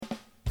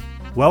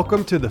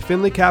Welcome to the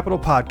Finley Capital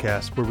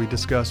Podcast, where we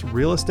discuss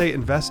real estate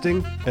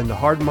investing and the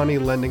hard money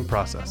lending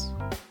process.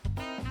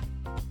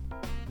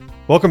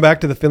 Welcome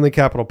back to the Finley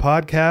Capital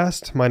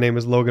Podcast. My name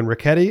is Logan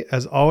Ricchetti.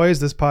 As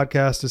always, this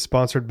podcast is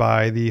sponsored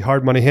by the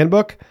Hard Money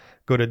Handbook.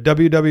 Go to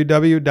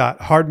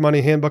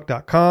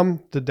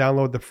www.hardmoneyhandbook.com to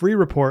download the free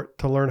report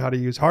to learn how to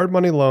use hard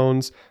money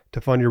loans to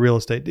fund your real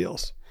estate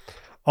deals.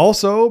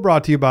 Also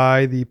brought to you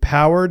by the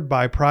Powered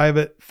by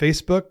Private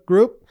Facebook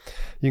group.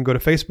 You can go to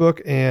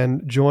Facebook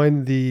and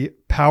join the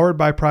Powered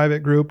by Private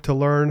group to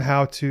learn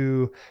how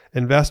to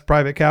invest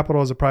private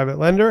capital as a private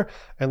lender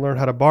and learn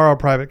how to borrow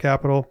private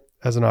capital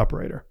as an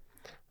operator.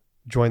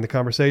 Join the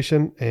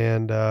conversation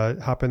and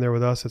hop in there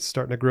with us. It's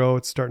starting to grow.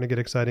 It's starting to get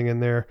exciting in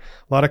there.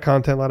 A lot of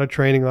content, a lot of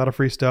training, a lot of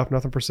free stuff,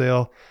 nothing for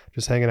sale,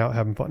 just hanging out,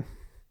 having fun.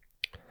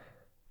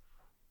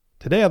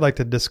 Today, I'd like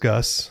to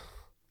discuss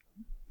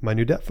my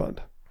new debt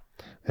fund.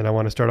 And I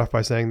want to start off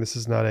by saying this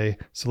is not a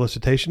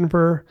solicitation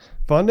for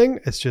funding.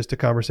 It's just a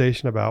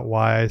conversation about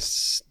why I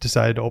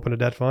decided to open a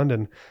debt fund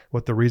and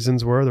what the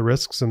reasons were, the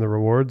risks and the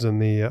rewards and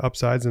the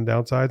upsides and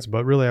downsides.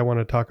 But really, I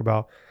want to talk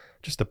about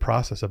just the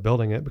process of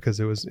building it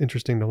because it was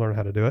interesting to learn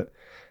how to do it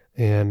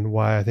and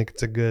why I think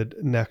it's a good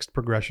next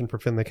progression for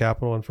Finley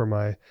Capital and for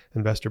my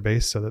investor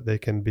base so that they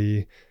can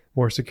be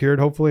more secured,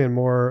 hopefully, and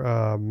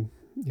more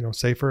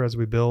safer as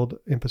we build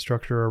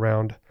infrastructure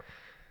around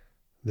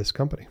this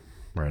company.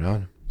 Right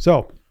on.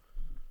 So,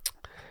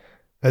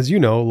 as you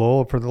know,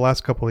 Lowell, for the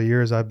last couple of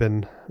years, I've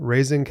been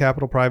raising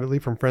capital privately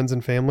from friends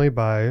and family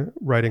by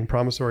writing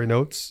promissory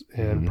notes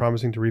and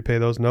promising to repay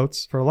those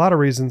notes. For a lot of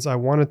reasons, I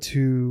wanted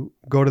to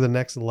go to the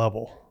next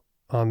level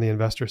on the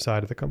investor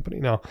side of the company.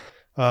 Now,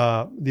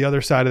 the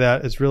other side of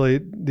that is really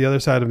the other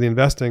side of the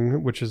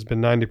investing, which has been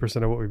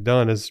 90% of what we've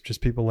done, is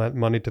just people lent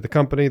money to the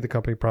company. The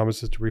company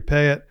promises to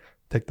repay it,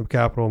 take the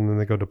capital, and then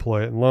they go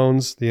deploy it in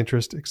loans. The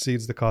interest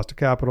exceeds the cost of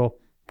capital.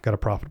 Got a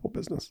profitable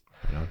business.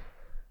 Yeah.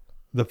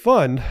 The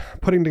fund,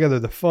 putting together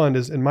the fund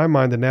is, in my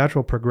mind, the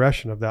natural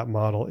progression of that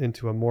model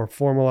into a more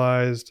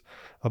formalized,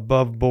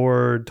 above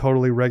board,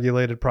 totally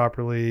regulated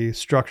properly,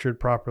 structured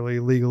properly,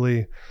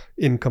 legally,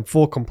 in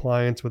full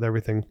compliance with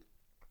everything.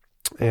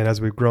 And as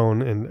we've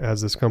grown and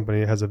as this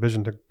company has a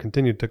vision to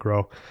continue to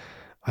grow,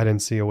 I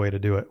didn't see a way to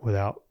do it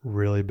without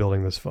really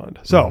building this fund.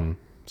 So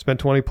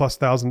spent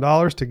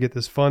 $20,000+ to get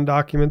this fund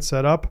document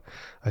set up.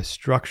 I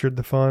structured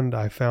the fund.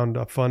 I found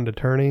a fund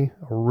attorney,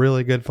 a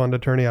really good fund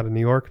attorney out of New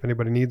York. If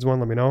anybody needs one,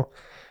 let me know.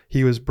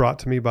 He was brought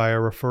to me by a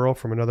referral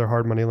from another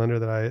hard money lender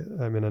that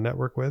I'm in a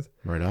network with.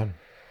 Right on.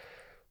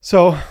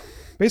 So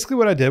basically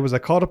what I did was I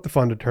called up the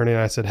fund attorney and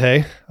I said,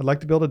 hey, I'd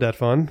like to build a debt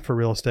fund for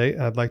real estate.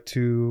 I'd like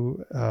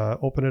to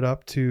open it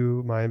up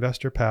to my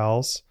investor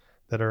pals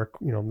that are,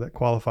 that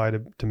qualify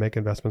to make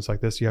investments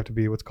like this. You have to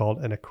be what's called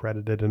an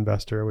accredited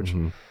investor, which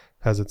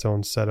has its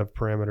own set of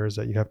parameters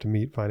that you have to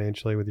meet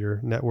financially with your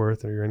net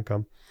worth or your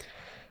income.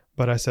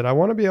 But I said, I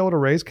want to be able to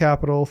raise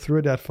capital through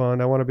a debt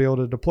fund. I want to be able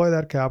to deploy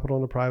that capital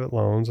into private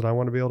loans, and I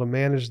want to be able to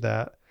manage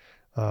that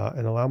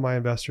and allow my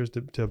investors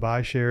to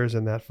buy shares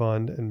in that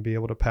fund and be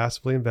able to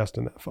passively invest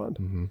in that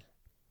fund.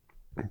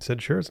 I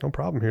said, sure, it's no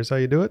problem. Here's how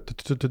you do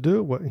it. He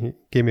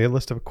gave me a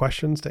list of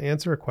questions to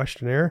answer, a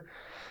questionnaire,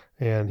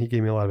 and he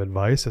gave me a lot of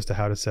advice as to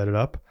how to set it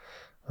up.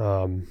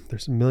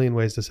 There's a million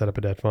ways to set up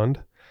a debt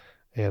fund.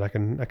 And I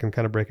can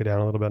kind of break it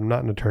down a little bit. I'm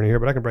not an attorney here,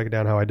 but I can break it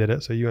down how I did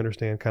it so you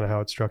understand kind of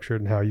how it's structured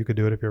and how you could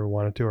do it if you ever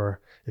wanted to,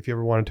 or if you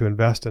ever wanted to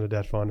invest in a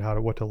debt fund,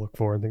 what to look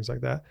for and things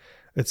like that.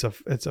 It's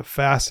a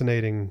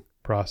fascinating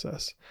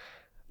process.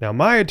 Now,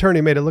 my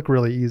attorney made it look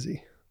really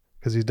easy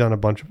because he's done a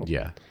bunch of them.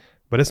 Yeah.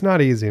 But it's not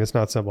easy and it's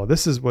not simple.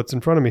 This is what's in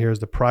front of me here is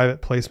the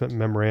private placement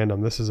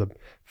memorandum. This is a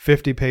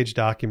 50-page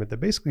document that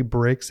basically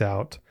breaks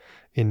out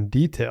in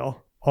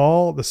detail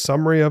all the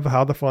summary of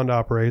how the fund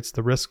operates,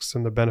 the risks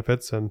and the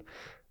benefits and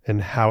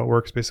how it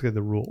works, basically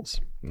the rules.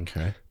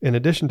 Okay. In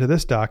addition to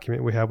this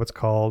document, we have what's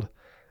called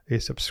a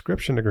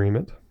subscription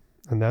agreement.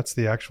 And that's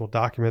the actual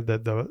document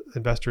that the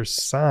investors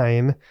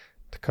sign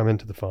to come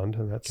into the fund.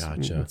 And that's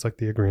like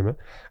the agreement.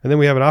 And then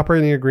we have an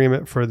operating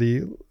agreement for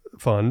the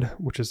fund,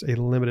 which is a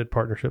limited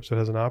partnership. So it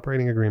has an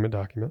operating agreement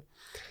document.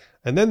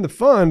 And then the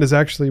fund is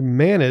actually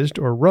managed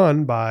or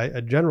run by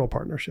a general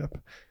partnership,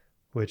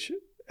 which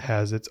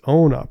has its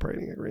own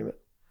operating agreement.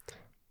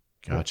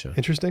 Gotcha.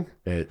 Interesting.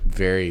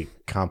 Very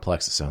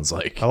complex, it sounds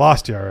like. I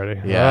lost you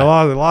already. Yeah.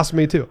 It lost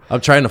me too.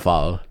 I'm trying to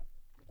follow.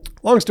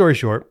 Long story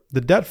short,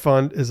 the debt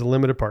fund is a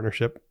limited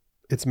partnership.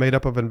 It's made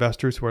up of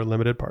investors who are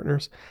limited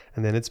partners,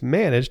 and then it's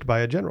managed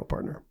by a general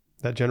partner.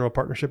 That general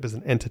partnership is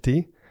an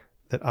entity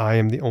that I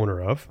am the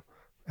owner of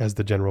as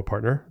the general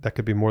partner. That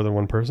could be more than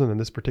one person. In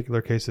this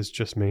particular case, it's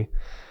just me.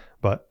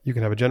 But you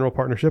can have a general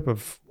partnership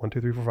of 1, 2,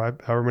 3, 4,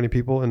 5, however many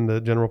people in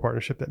the general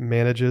partnership that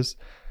manages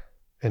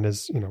and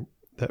is,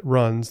 that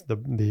runs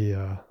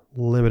the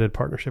limited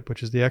partnership,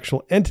 which is the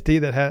actual entity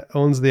that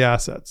owns the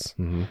assets.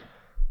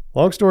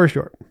 Long story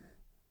short,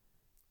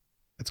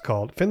 it's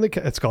called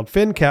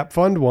FinCap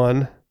Fund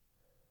 1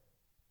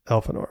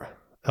 Elfinora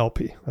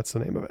LP. That's the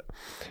name of it.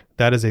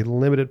 That is a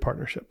limited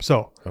partnership.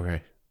 So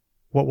okay,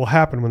 what will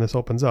happen when this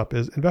opens up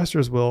is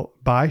investors will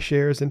buy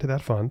shares into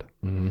that fund,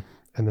 and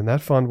then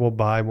that fund will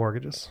buy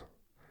mortgages.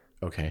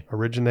 Okay.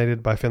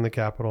 Originated by Finley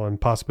Capital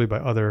and possibly by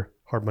other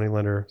hard money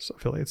lender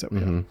affiliates that we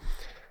have.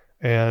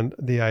 And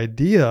the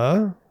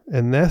idea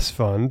in this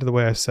fund, the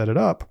way I set it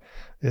up,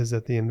 is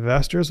that the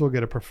investors will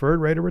get a preferred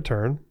rate of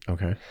return.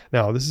 Okay.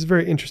 Now, this is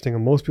very interesting,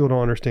 and most people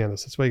don't understand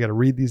this. That's why you got to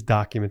read these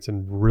documents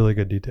in really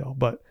good detail.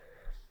 But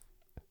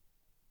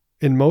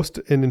in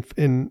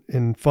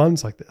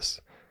funds like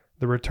this,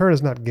 the return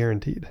is not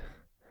guaranteed.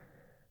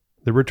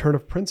 The return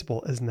of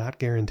principal is not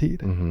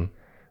guaranteed.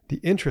 The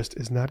interest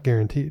is not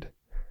guaranteed.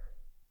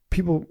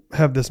 People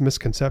have this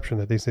misconception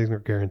that these things are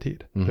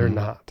guaranteed. They're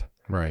not.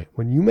 Right.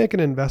 When you make an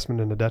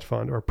investment in a debt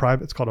fund or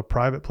it's called a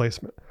private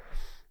placement,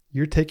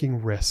 you're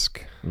taking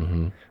risk.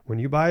 When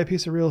you buy a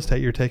piece of real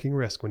estate, you're taking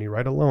risk. When you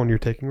write a loan, you're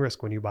taking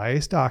risk. When you buy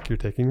a stock, you're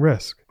taking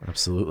risk.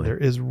 Absolutely. There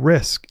is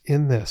risk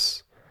in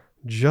this,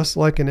 just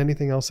like in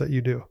anything else that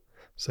you do.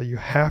 So you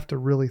have to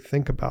really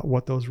think about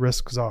what those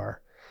risks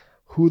are,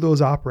 who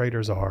those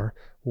operators are,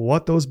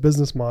 what those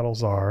business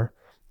models are,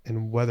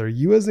 and whether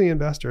you as the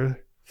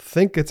investor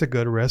think it's a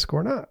good risk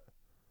or not.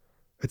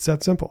 It's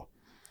that simple.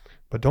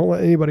 But don't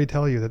let anybody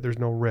tell you that there's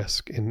no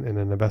risk in an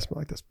investment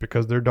like this,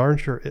 because there darn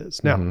sure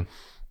is. Now,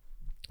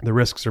 the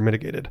risks are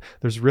mitigated.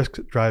 There's risk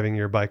driving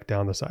your bike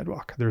down the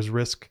sidewalk. There's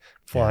risk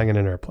flying in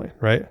an airplane,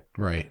 right?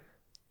 Right.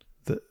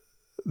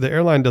 The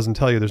airline doesn't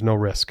tell you there's no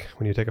risk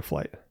when you take a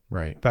flight.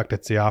 Right. In fact,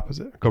 it's the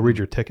opposite. Go read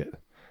your ticket.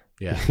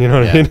 Yeah. You know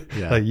what I mean?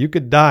 Yeah. Like, you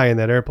could die in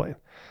that airplane.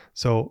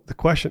 So the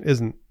question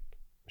isn't,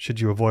 should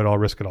you avoid all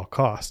risk at all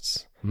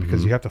costs?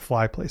 Because you have to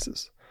fly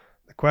places.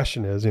 The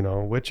question is,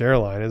 which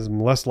airline is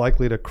less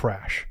likely to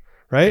crash,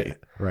 right?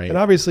 Right. And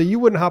obviously you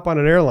wouldn't hop on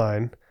an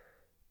airline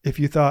if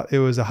you thought it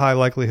was a high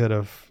likelihood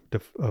of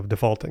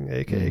defaulting,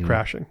 aka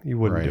crashing. You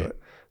wouldn't do it.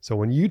 So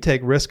when you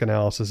take risk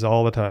analysis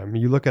all the time,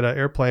 you look at an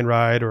airplane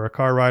ride or a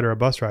car ride or a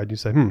bus ride, you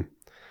say,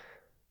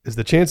 is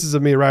the chances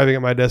of me arriving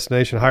at my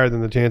destination higher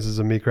than the chances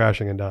of me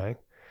crashing and dying?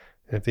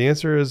 And if the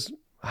answer is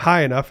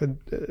high enough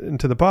and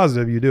to the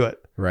positive, you do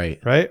it. Right.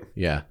 Right?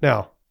 Yeah.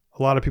 Now,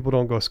 a lot of people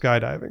don't go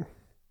skydiving.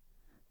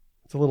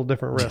 It's a little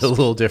different risk. It's a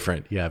little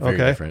different. Yeah, very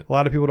different. A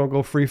lot of people don't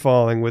go free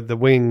falling with the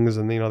wings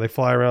and, they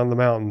fly around the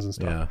mountains and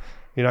stuff. Yeah.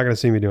 You're not going to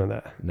see me doing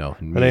that. No.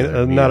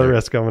 Not a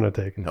risk I'm going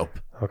to take. Nope.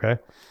 Okay.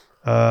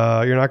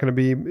 You're not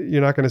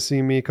going to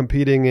see me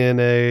competing in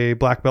a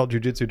black belt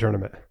jiu-jitsu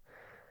tournament.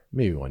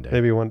 Maybe one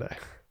day.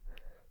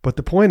 But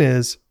the point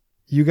is,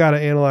 you got to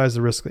analyze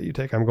the risk that you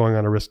take. I'm going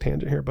on a risk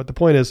tangent here, but the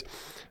point is,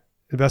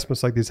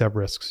 investments like these have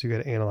risks. You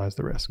got to analyze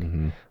the risk.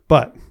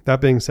 But that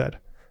being said,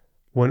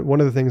 one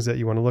of the things that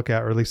you want to look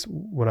at, or at least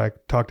when I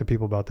talk to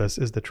people about this,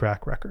 is the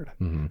track record.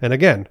 And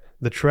again,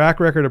 the track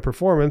record of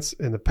performance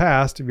in the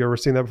past, have you ever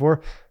seen that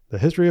before? The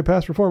history of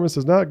past performance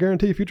does not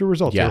guarantee future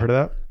results. Yeah. You ever heard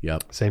of that?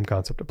 Yep. Same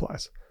concept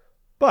applies.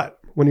 But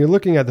when you're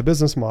looking at the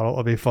business model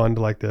of a fund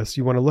like this,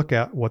 you want to look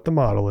at what the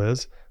model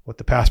is, what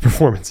the past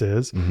performance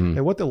is,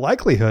 and what the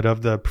likelihood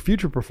of the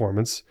future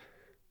performance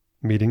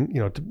meeting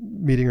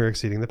or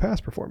exceeding the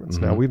past performance.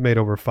 Now, we've made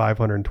over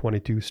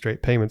 522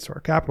 straight payments to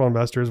our capital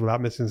investors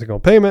without missing a single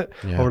payment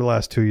over the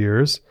last 2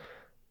 years.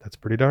 That's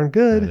pretty darn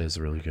good. That is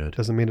really good.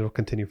 Doesn't mean it'll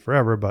continue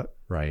forever, but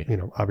right.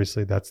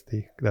 Obviously that's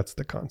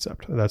the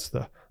concept. That's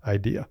the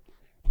idea.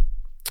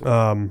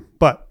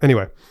 But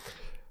anyway,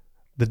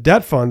 the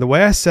debt fund, the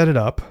way I set it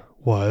up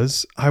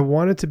was I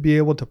wanted to be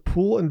able to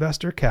pool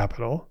investor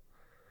capital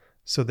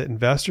so that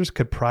investors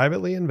could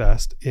privately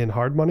invest in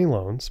hard money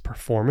loans,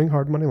 performing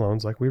hard money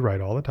loans like we write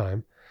all the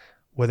time,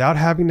 without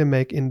having to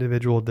make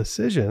individual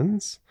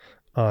decisions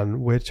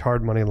on which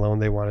hard money loan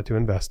they wanted to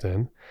invest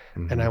in.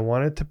 And I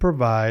wanted to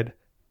provide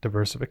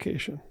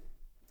diversification.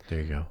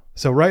 There you go.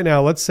 So right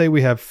now, let's say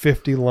we have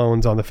 50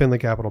 loans on the Finley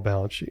Capital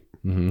balance sheet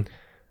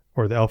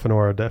or the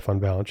Elfinora debt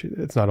fund balance sheet.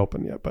 It's not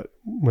open yet, but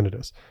when it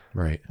is.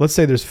 Right. Let's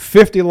say there's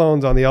 50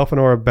 loans on the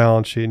Elfinora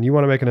balance sheet and you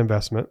want to make an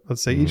investment.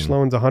 Let's say each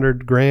loan's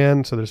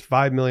 $100,000. So there's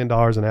 $5 million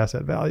in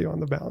asset value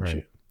on the balance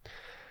sheet.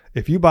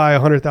 If you buy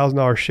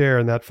 $100,000 share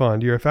in that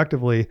fund, you're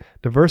effectively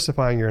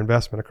diversifying your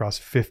investment across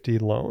 50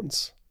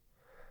 loans.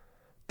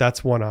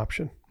 That's one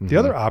option. The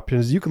other option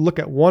is you could look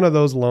at one of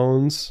those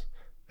loans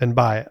and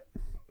buy it.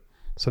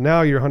 So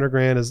now your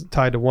 $100,000 is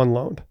tied to one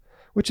loan,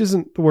 which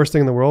isn't the worst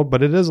thing in the world,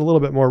 but it is a little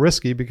bit more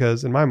risky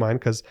because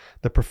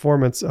the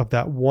performance of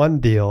that one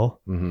deal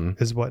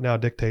is what now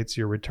dictates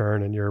your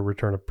return and your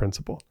return of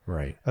principal.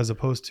 Right. As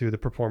opposed to the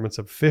performance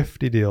of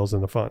 50 deals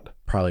in the fund.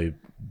 Probably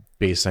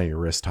based on your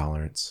risk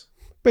tolerance.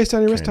 Based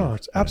on your risk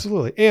tolerance.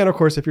 Absolutely. And of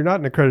course, if you're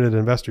not an accredited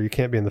investor, you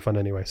can't be in the fund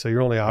anyway. So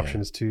your only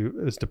option is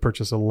to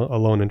purchase a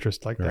loan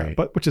interest like that,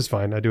 but which is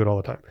fine. I do it all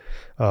the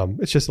time.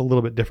 It's just a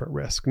little bit different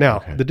risk. Now,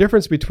 the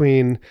difference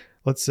between,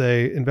 let's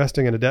say,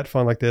 investing in a debt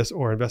fund like this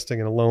or investing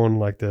in a loan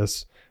like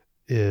this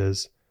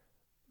is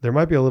there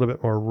might be a little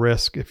bit more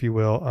risk, if you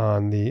will,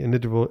 on the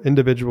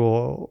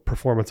individual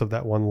performance of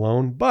that one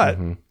loan, but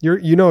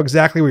you know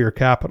exactly where your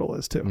capital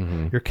is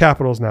too. Your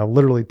capital is now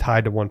literally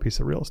tied to one piece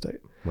of real estate.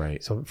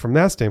 Right. So from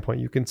that standpoint,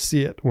 you can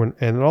see it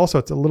and also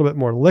it's a little bit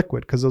more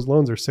liquid because those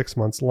loans are 6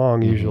 months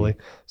long usually.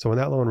 So when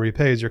that loan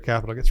repays, your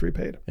capital gets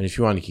repaid. And if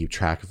you want to keep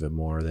track of it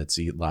more, that's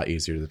a lot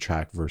easier to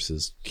track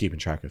versus keeping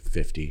track of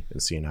 50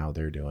 and seeing how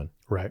they're doing.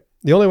 Right.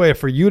 The only way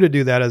for you to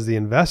do that as the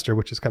investor,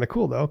 which is kind of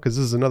cool though, because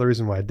this is another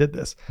reason why I did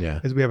this,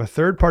 is we have a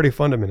third-party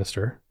fund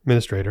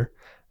administrator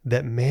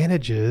that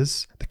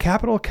manages the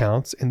capital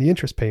accounts and the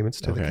interest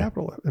payments to the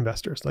capital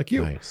investors like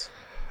you. Nice.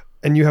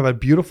 And you have a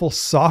beautiful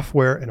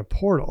software and a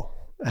portal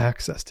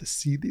access to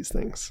see these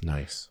things.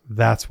 Nice.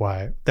 That's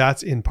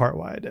in part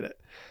why I did it,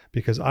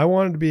 because I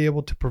wanted to be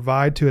able to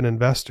provide to an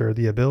investor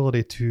the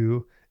ability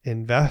to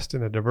invest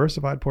in a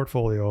diversified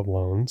portfolio of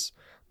loans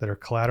that are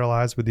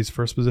collateralized with these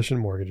first position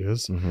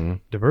mortgages,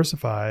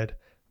 diversified,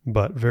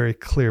 but very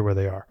clear where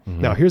they are.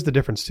 Now, here's the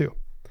difference too.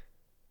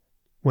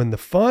 When the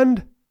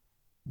fund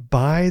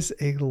buys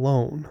a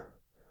loan,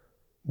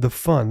 the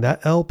fund,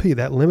 that LP,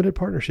 that limited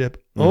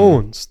partnership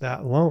owns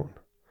that loan.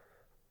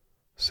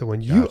 So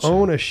when you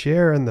own a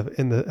share in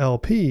the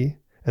LP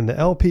and the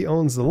LP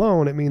owns the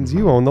loan, it means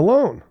you own the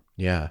loan.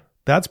 Yeah.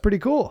 That's pretty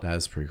cool. That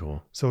is pretty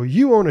cool. So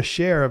you own a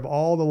share of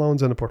all the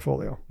loans in the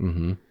portfolio,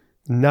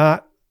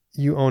 not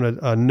you own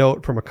a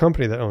note from a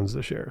company that owns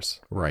the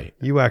shares. Right.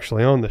 You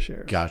actually own the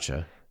shares.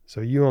 Gotcha.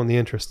 So you own the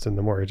interest in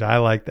the mortgage. I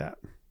like that.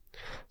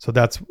 So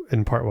that's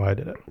in part why I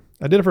did it.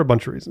 I did it for a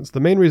bunch of reasons. The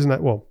main reason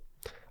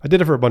I did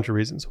it for a bunch of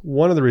reasons.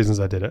 One of the reasons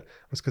I did it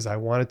was because I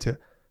wanted to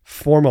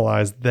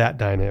formalize that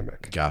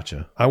dynamic.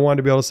 Gotcha. I wanted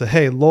to be able to say,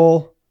 hey,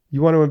 Lowell,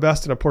 you want to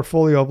invest in a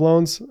portfolio of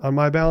loans on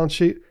my balance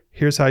sheet?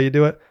 Here's how you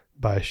do it: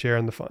 by a share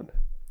in the fund.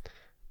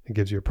 It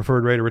gives you a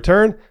preferred rate of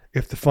return.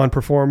 If the fund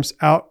performs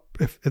out,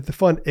 if the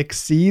fund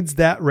exceeds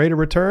that rate of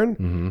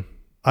return,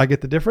 I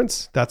get the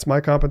difference. That's my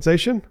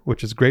compensation,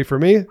 which is great for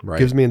me. Right.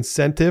 Gives me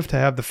incentive to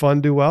have the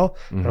fund do well.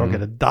 I don't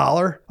get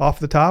 $1 off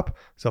the top.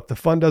 So if the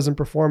fund doesn't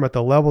perform at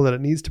the level that it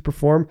needs to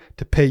perform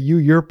to pay you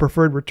your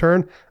preferred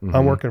return,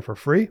 I'm working for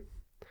free.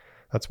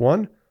 That's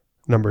one.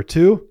 Number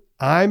two,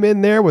 I'm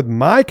in there with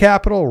my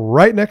capital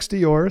right next to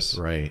yours,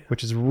 right?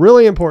 Which is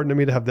really important to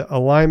me to have the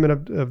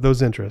alignment of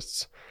those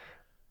interests.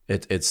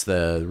 It's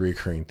the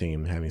recurring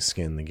theme, having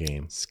skin in the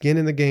game. Skin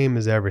in the game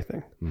is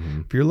everything.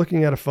 If you're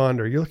looking at a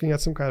fund or you're looking at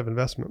some kind of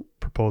investment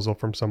proposal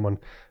from someone,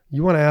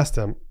 you want to ask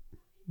them,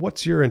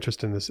 what's your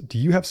interest in this? Do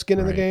you have skin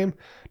in the game?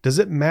 Does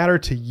it matter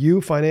to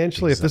you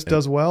financially if this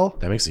does well?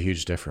 That makes a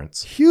huge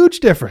difference.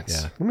 Huge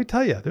difference. Yeah. Let me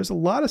tell you, there's a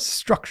lot of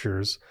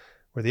structures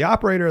where the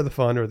operator of the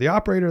fund or the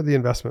operator of the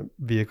investment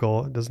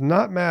vehicle, it does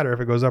not matter if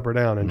it goes up or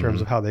down in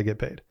terms of how they get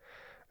paid.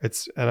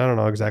 And I don't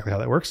know exactly how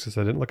that works because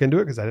I didn't look into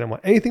it because I didn't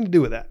want anything to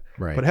do with that.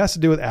 Right. But it has to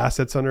do with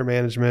assets under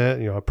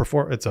management.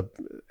 It's a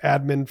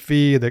admin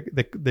fee.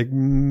 They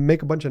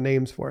make a bunch of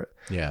names for it.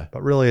 Yeah.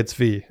 But really, it's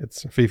fee.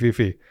 It's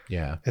fee.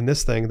 Yeah. And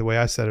this thing, the way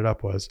I set it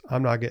up was,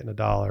 I'm not getting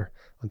 $1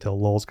 until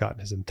Lowell's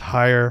gotten his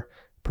entire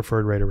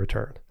preferred rate of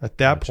return. At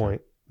that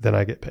point, then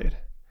I get paid.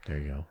 There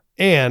you go.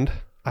 And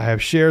I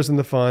have shares in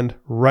the fund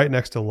right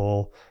next to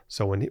Lowell.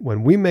 So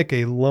when we make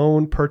a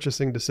loan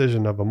purchasing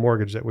decision of a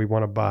mortgage that we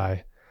want to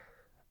buy,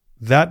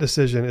 that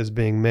decision is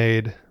being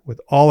made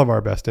with all of our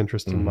best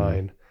interest in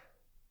mind,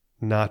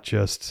 not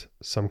just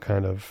some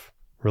kind of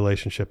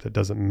relationship that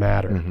doesn't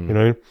matter. You know what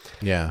I mean?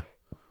 Yeah.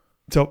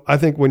 So I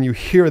think when you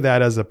hear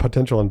that as a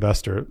potential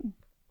investor,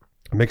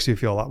 it makes you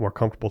feel a lot more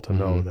comfortable to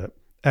know that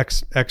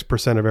X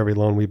percent of every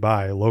loan we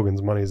buy,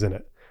 Logan's money's in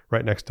it,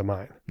 right next to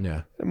mine.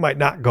 Yeah. It might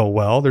not go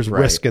well. There's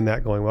risk in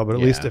that going well, but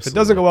at least if it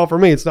doesn't go well for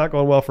me, it's not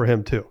going well for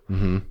him too. You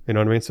know what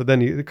I mean? So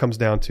then it comes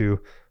down to,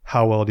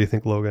 how well do you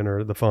think Logan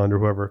or the fund or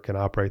whoever can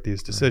operate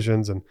these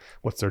decisions, and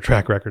what's their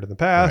track record in the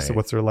past, and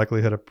what's their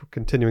likelihood of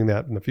continuing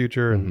that in the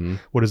future, and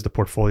what does the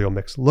portfolio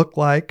mix look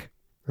like,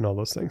 and all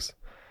those things,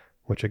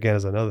 which again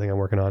is another thing I'm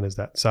working on. Is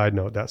that side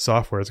note, that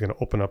software is going to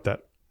open up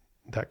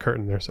that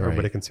curtain there so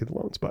everybody can see the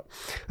loans. But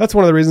that's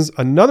one of the reasons.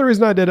 Another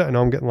reason I did it, I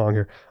know I'm getting long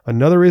here.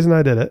 Another reason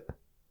I did it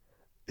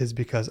is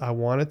because I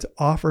wanted to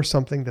offer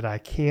something that I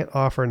can't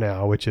offer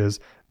now, which is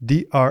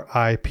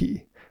DRIP,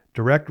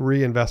 Direct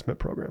Reinvestment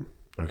Program.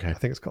 Okay. I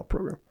think it's called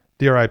program.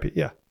 DRIP.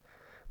 Yeah.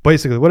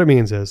 Basically what it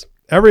means is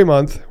every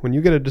month when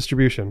you get a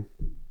distribution,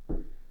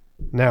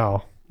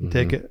 now you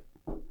take it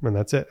and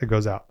that's it. It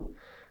goes out.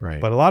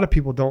 Right. But a lot of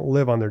people don't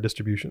live on their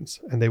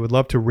distributions and they would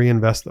love to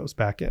reinvest those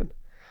back in.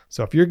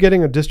 So if you're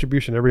getting a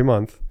distribution every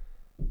month,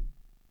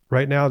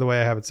 right now, the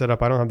way I have it set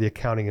up, I don't have the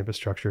accounting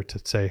infrastructure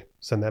to say,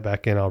 send that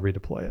back in, I'll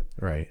redeploy it.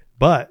 Right.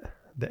 But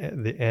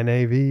the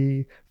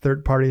NAV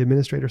third-party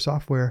administrator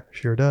software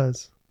sure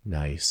does.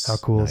 Nice. How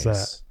cool is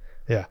that?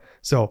 Yeah.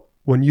 So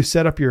when you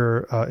set up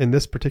your, in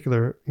this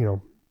particular,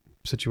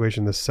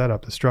 situation, this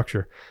setup, the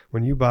structure,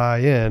 when you buy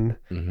in,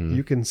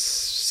 you can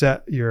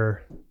set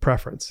your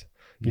preference.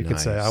 You can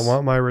say, I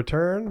want my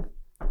return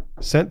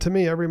sent to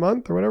me every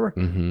month or whatever,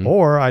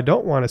 or I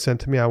don't want it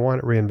sent to me. I want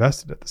it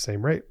reinvested at the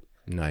same rate.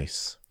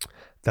 Nice.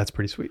 That's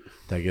pretty sweet.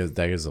 That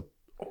gives a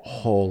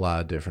whole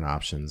lot of different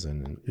options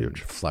and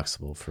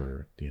flexible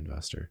for the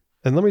investor.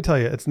 And let me tell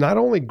you, it's not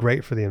only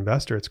great for the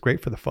investor, it's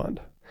great for the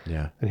fund.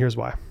 Yeah. And here's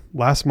why.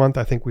 Last month,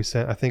 I think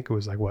it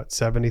was like what,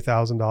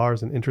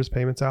 $70,000 in interest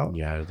payments out?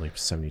 Yeah, like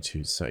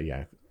 72. So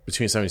yeah,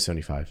 between 70 and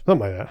 75.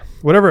 Something like that.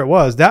 Whatever it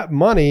was, that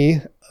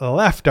money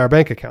left our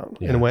bank account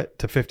and went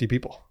to 50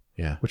 people.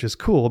 Yeah. Which is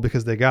cool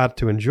because they got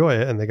to enjoy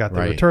it and they got the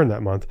return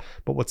that month.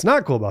 But what's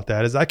not cool about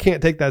that is I can't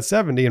take that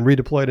 70 and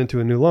redeploy it into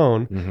a new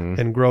loan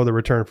and grow the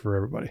return for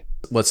everybody.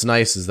 What's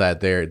nice is that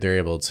they're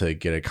able to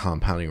get a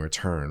compounding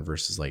return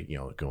versus like,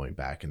 going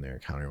back in their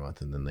account every month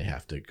and then they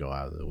have to go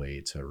out of the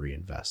way to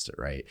reinvest it,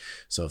 right?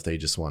 So if they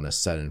just want to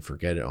set and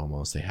forget it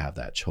almost, they have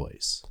that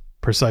choice.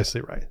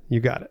 Precisely right. You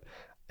got it.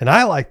 And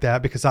I like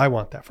that because I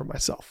want that for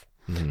myself.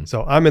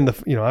 So I'm in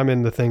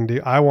the thing.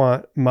 I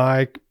want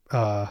my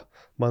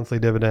monthly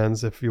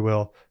dividends, if you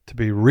will, to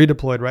be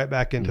redeployed right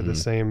back into the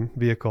same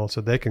vehicle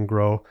so they can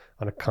grow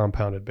on a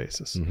compounded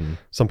basis.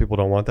 Some people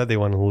don't want that. They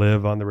want to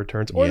live on the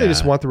returns, or they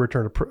just want the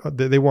return.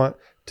 They want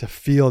to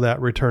feel that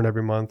return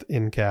every month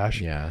in cash.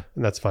 Yeah.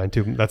 And that's fine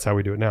too. That's how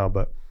we do it now.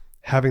 But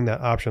having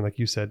that option, like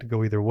you said, to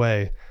go either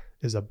way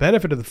is a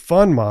benefit of the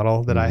fund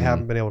model that I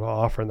haven't been able to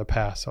offer in the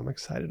past. So I'm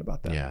excited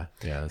about that. Yeah.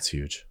 Yeah. That's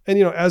huge. And,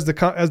 as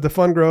the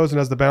fund grows and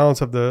as the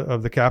balance of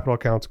the capital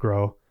accounts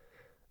grow,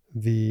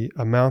 the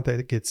amount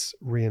that gets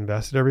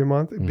reinvested every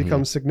month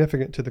becomes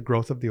significant to the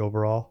growth of the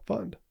overall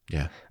fund.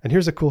 Yeah. And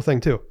here's a cool thing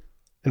too.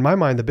 In my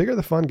mind, the bigger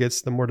the fund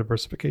gets, the more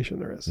diversification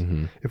there is.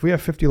 If we have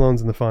 50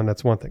 loans in the fund,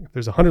 that's one thing. If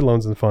there's 100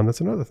 loans in the fund,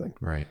 that's another thing.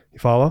 Right. You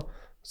follow?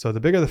 So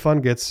the bigger the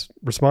fund gets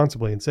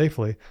responsibly and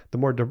safely, the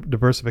more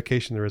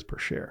diversification there is per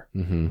share,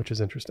 which is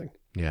interesting.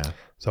 Yeah.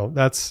 So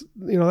that's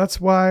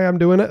why I'm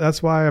doing it.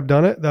 That's why I've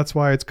done it. That's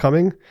why it's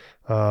coming.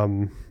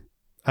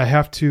 I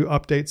have to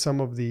update some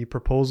of the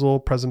proposal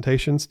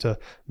presentations to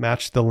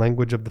match the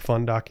language of the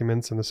fund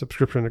documents and the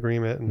subscription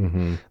agreement.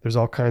 And there's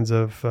all kinds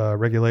of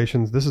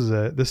regulations.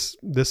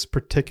 This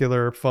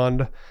particular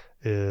fund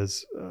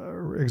is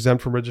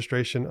exempt from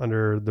registration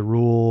under the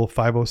Rule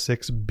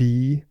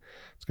 506B.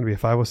 It's going to be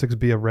a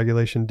 506B of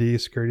Regulation D,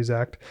 Securities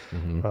Act.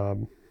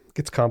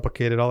 Gets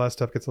complicated. All that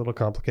stuff gets a little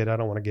complicated. I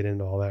don't want to get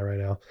into all that right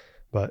now.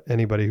 But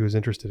anybody who's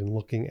interested in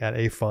looking at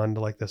a fund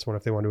like this one,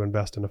 if they want to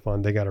invest in a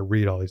fund, they got to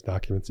read all these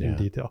documents in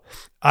detail.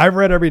 I've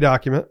read every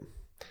document.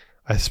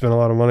 I spent a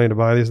lot of money to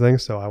buy these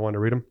things, so I want to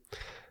read them.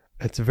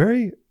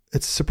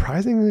 It's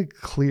surprisingly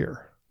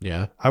clear.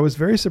 Yeah. I was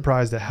very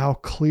surprised at how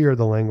clear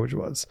the language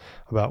was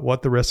about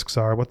what the risks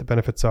are, what the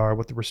benefits are,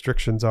 what the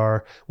restrictions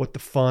are, what the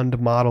fund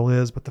model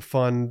is, what the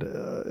fund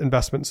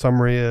investment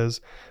summary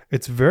is.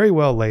 It's very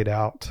well laid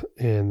out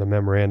in the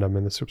memorandum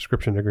and the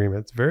subscription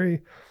agreement. It's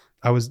very...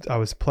 I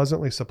was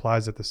pleasantly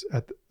surprised at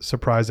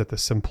the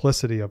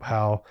simplicity of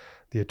how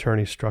the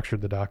attorney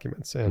structured the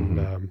documents,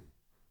 and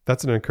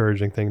that's an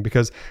encouraging thing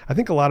because I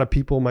think a lot of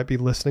people might be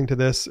listening to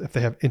this if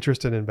they have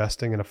interest in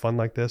investing in a fund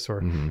like this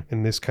or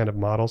in this kind of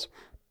models.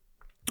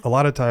 A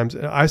lot of times,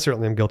 and I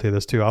certainly am guilty of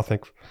this too. I'll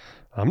think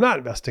I'm not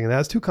investing in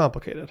that; it's too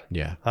complicated.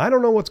 Yeah, I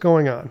don't know what's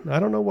going on.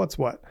 I don't know what's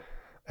what,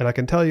 and I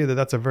can tell you that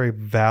that's a very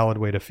valid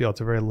way to feel. It's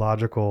a very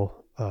logical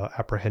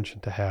apprehension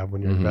to have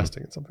when you're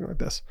investing in something like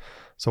this.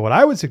 So what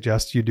I would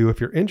suggest you do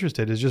if you're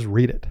interested is just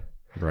read it.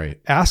 Right.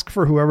 Ask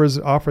for whoever's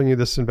offering you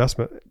this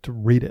investment to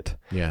read it.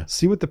 Yeah.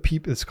 See what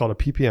it's called a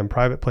PPM,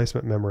 Private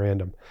Placement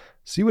Memorandum.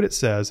 See what it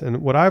says. And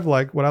what I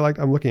like,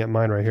 I'm looking at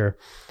mine right here.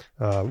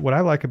 What I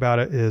like about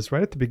it is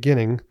right at the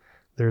beginning,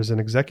 there's an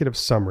executive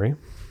summary,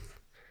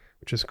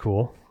 which is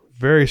cool.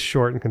 Very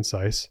short and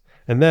concise.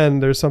 And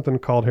then there's something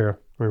called here.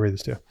 Let me read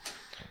this to you.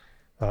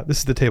 This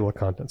is the table of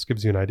contents,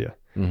 gives you an idea.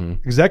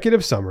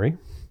 Executive summary,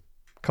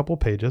 a couple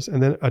pages,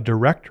 and then a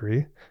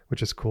directory,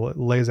 which is cool. It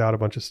lays out a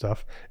bunch of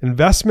stuff.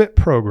 Investment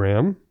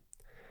program,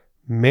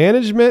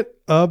 management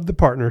of the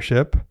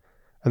partnership,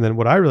 and then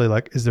what I really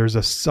like is there's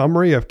a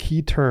summary of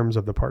key terms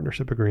of the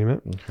partnership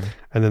agreement.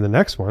 And then the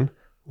next one,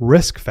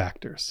 risk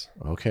factors.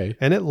 Okay.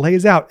 And it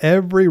lays out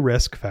every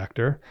risk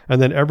factor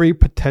and then every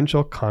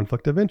potential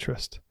conflict of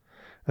interest.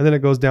 And then it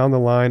goes down the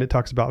line. It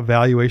talks about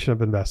valuation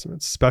of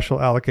investments,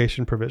 special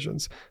allocation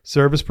provisions,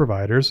 service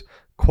providers,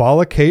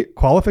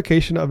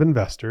 qualification of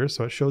investors.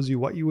 So it shows you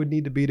what you would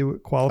need to be to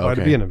qualify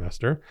to be an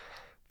investor,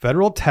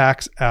 federal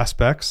tax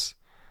aspects,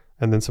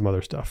 and then some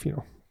other stuff,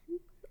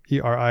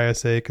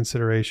 ERISA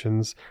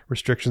considerations,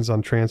 restrictions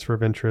on transfer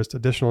of interest,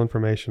 additional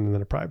information, and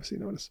then a privacy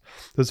notice.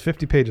 So it's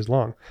 50 pages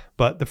long,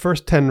 but the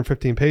first 10 or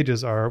 15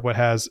 pages are what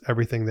has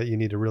everything that you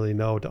need to really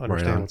know to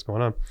understand what's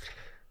going on.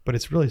 But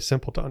it's really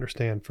simple to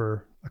understand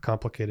for a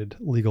complicated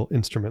legal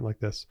instrument like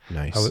this.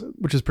 Nice.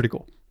 Which is pretty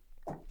cool.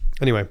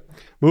 Anyway,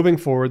 moving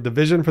forward, the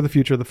vision for the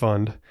future of the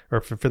fund,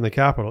 or for Finley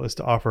Capital, is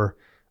to offer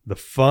the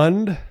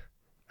fund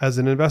as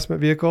an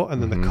investment vehicle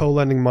and then the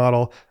co-lending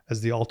model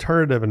as the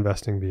alternative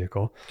investing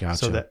vehicle. Gotcha.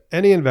 So that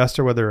any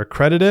investor, whether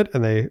accredited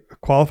and they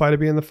qualify to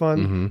be in the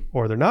fund,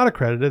 or they're not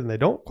accredited and they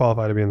don't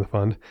qualify to be in the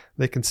fund,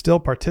 they can still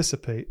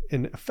participate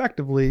in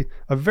effectively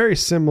a very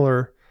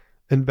similar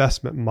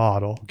investment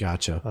model.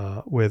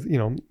 Gotcha. With,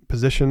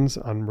 positions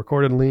on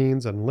recorded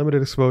liens and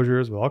limited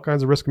exposures with all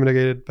kinds of risk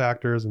mitigated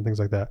factors and things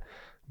like that.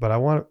 But I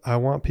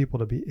want people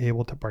to be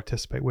able to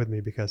participate with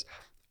me because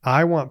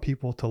I want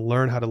people to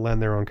learn how to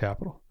lend their own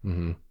capital.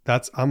 Mm-hmm.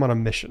 I'm on a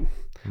mission.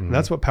 Mm-hmm. And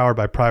that's what Powered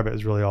by Private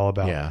is really all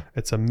about. Yeah.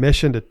 It's a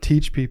mission to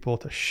teach people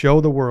to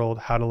show the world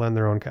how to lend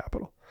their own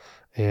capital.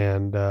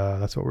 And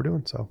that's what we're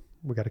doing. So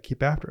we got to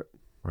keep after it.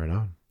 Right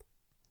on.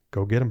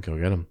 Go get them. Go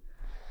get them.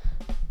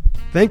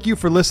 Thank you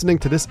for listening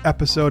to this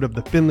episode of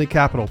the Finley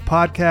Capital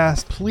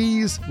Podcast.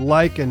 Please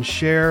like and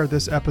share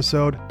this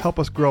episode. Help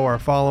us grow our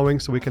following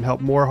so we can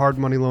help more hard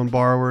money loan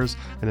borrowers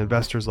and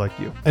investors like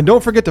you. And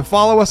don't forget to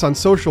follow us on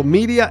social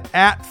media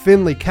at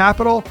Finley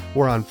Capital.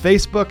 We're on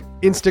Facebook,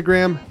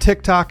 Instagram,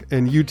 TikTok,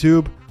 and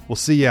YouTube. We'll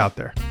see you out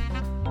there.